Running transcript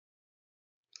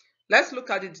Let's look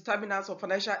at the determinants of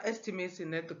financial estimates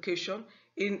in education.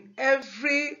 In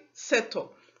every sector,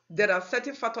 there are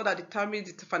certain factors that determine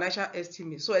the financial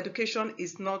estimate. So education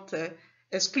is not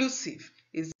exclusive.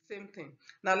 It's the same thing.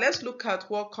 Now let's look at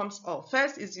what comes up.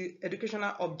 First is the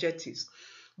educational objectives.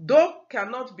 Though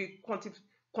cannot be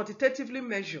quantitatively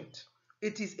measured,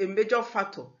 it is a major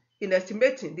factor in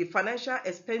estimating the financial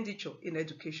expenditure in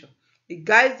education. It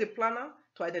guides the planner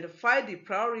to identify the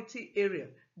priority area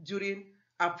during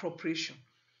appropriation.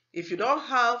 If you don't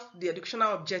have the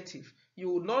educational objective, you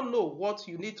will not know what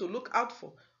you need to look out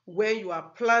for when you are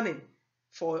planning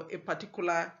for a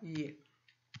particular year.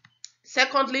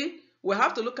 Secondly, we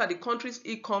have to look at the country's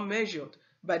income measured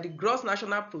by the gross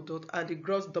national product and the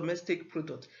gross domestic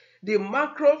product. The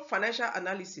macro financial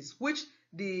analysis, which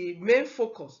the main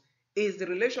focus is the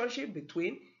relationship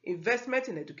between investment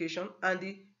in education and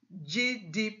the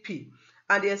GDP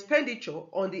and the expenditure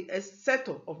on the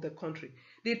sector of the country.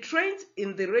 The trends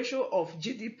in the ratio of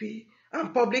GDP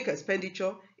and public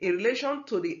expenditure in relation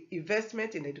to the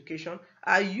investment in education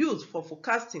are used for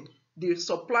forecasting the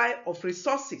supply of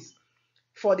resources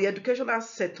for the educational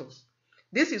sectors.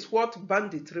 This is what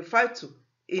Bandit referred to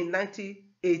in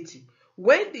 1980.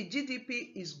 When the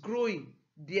GDP is growing,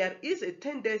 there is a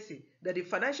tendency that the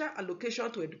financial allocation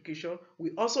to education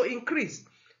will also increase.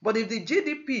 But if the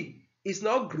GDP is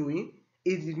not growing,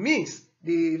 it means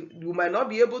you might not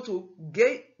be able to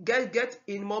get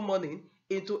in more money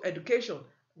into education,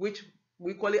 which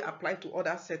we equally apply to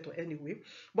other sectors anyway.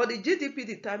 But the GDP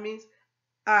determines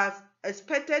as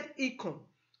expected income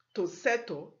to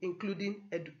sector, including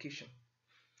education.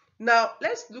 Now,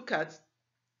 let's look at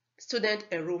student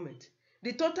enrollment.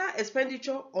 The total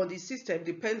expenditure on the system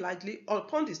depends largely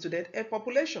upon the student and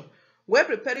population. When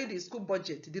preparing the school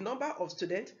budget, the number of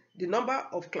students, the number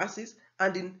of classes,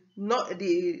 and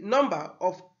the number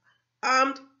of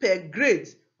armed per grade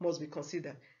must be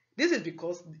considered. This is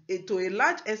because, to a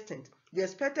large extent, the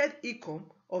expected income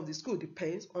of the school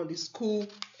depends on the school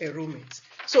enrollment.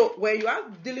 So when you are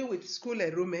dealing with school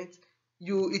enrollment,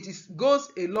 it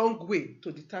goes a long way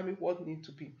to determine what needs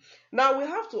to be. Now we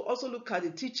have to also look at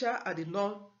the teacher and the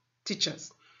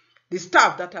non-teachers, the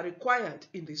staff that are required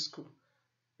in the school.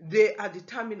 They are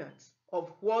determinants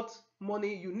of what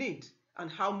money you need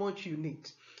and how much you need.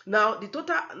 Now the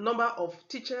total number of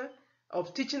teaching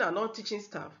and non-teaching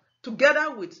staff,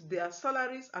 together with their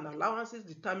salaries and allowances,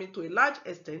 determine to a large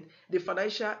extent the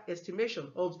financial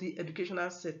estimation of the educational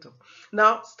sector.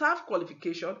 Now, staff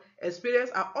qualification,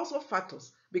 experience are also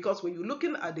factors, because when you're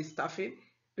looking at the staffing,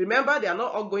 remember they are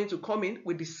not all going to come in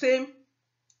with the same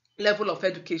level of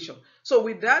education. So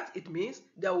with that, it means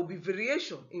there will be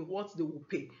variation in what they will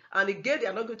pay. And again, they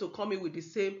are not going to come in with the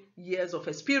same years of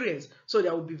experience. So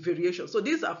there will be variation. So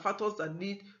these are factors that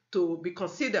need to be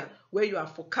considered when you are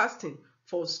forecasting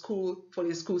for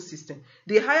the school system.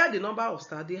 The higher the number of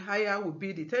staff, the higher will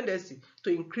be the tendency to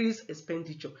increase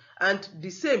expenditure. And the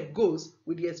same goes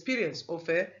with the experience of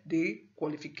the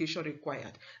qualification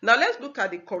required. Now let's look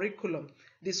at the curriculum.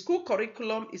 The school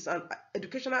curriculum is an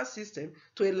educational system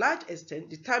to a large extent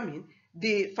determine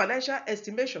the financial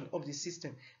estimation of the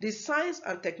system. The science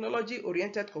and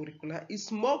technology-oriented curricula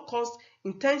is more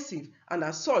cost-intensive and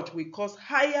as such will cost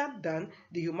higher than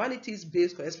the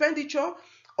humanities-based expenditure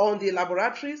on the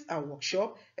laboratories and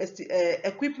workshop,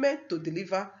 equipment to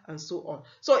deliver, and so on.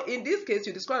 So in this case,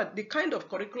 you describe the kind of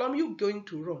curriculum you're going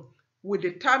to run will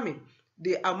determine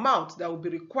the amount that will be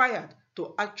required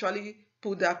to actually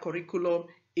put that curriculum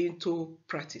into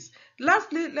practice.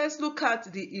 Lastly, let's look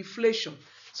at the inflation.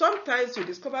 Sometimes you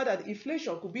discover that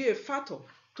inflation could be a factor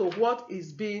to what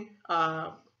is being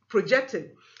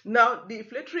projected. Now, the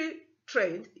inflationary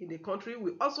trend in the country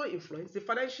will also influence the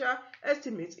financial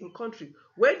estimates in country.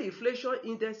 When the inflation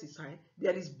index is high,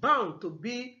 there is bound to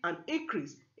be an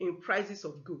increase in prices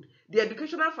of goods. The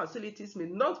educational facilities may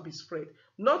not be spread.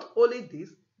 Not only this,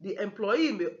 the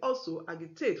employee may also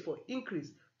agitate for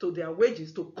increase to their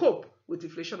wages to cope with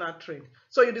inflationary trend.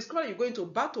 So you discover you're going to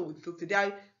battle with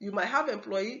it. You might have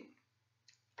employee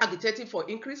agitating for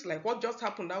increase, like what just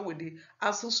happened now with the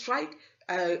ASU strike,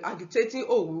 agitating,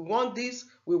 oh, we want this,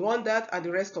 we want that, and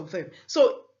the rest of them.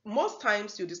 So most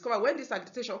times you discover when this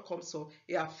agitation comes up,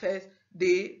 it affects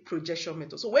the projection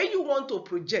method. So when you want to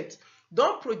project,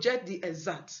 don't project the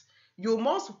exact. You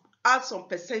must add some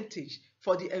percentage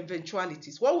for the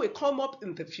eventualities, what will come up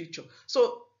in the future.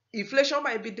 So inflation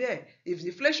might be there. If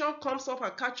inflation comes up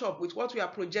and catch up with what we are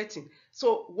projecting,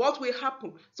 so what will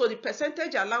happen? So the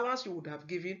percentage allowance you would have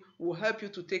given will help you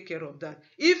to take care of that.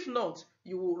 If not,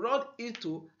 you will run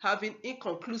into having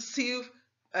inconclusive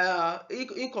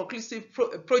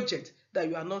project that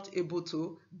you are not able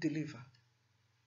to deliver.